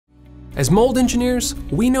As mold engineers,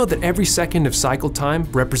 we know that every second of cycle time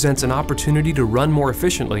represents an opportunity to run more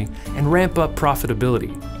efficiently and ramp up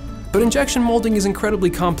profitability. But injection molding is incredibly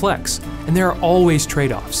complex, and there are always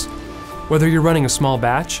trade-offs. Whether you're running a small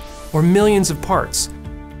batch or millions of parts,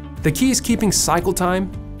 the key is keeping cycle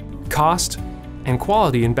time, cost, and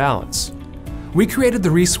quality in balance. We created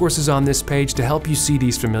the resources on this page to help you see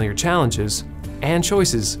these familiar challenges and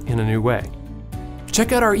choices in a new way.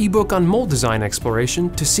 Check out our ebook on mold design exploration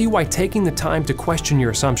to see why taking the time to question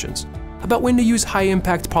your assumptions about when to use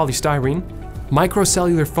high-impact polystyrene,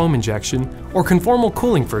 microcellular foam injection, or conformal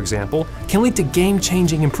cooling, for example, can lead to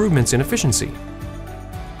game-changing improvements in efficiency.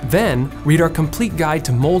 Then, read our complete guide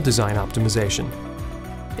to mold design optimization.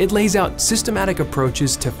 It lays out systematic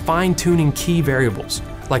approaches to fine-tuning key variables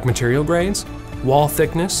like material grades, wall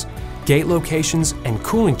thickness, gate locations, and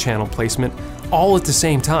cooling channel placement all at the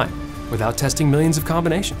same time, without testing millions of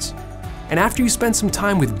combinations. And after you spend some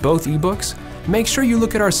time with both ebooks, make sure you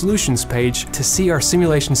look at our solutions page to see our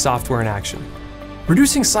simulation software in action.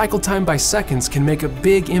 Reducing cycle time by seconds can make a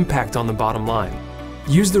big impact on the bottom line.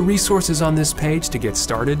 Use the resources on this page to get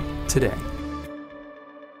started today.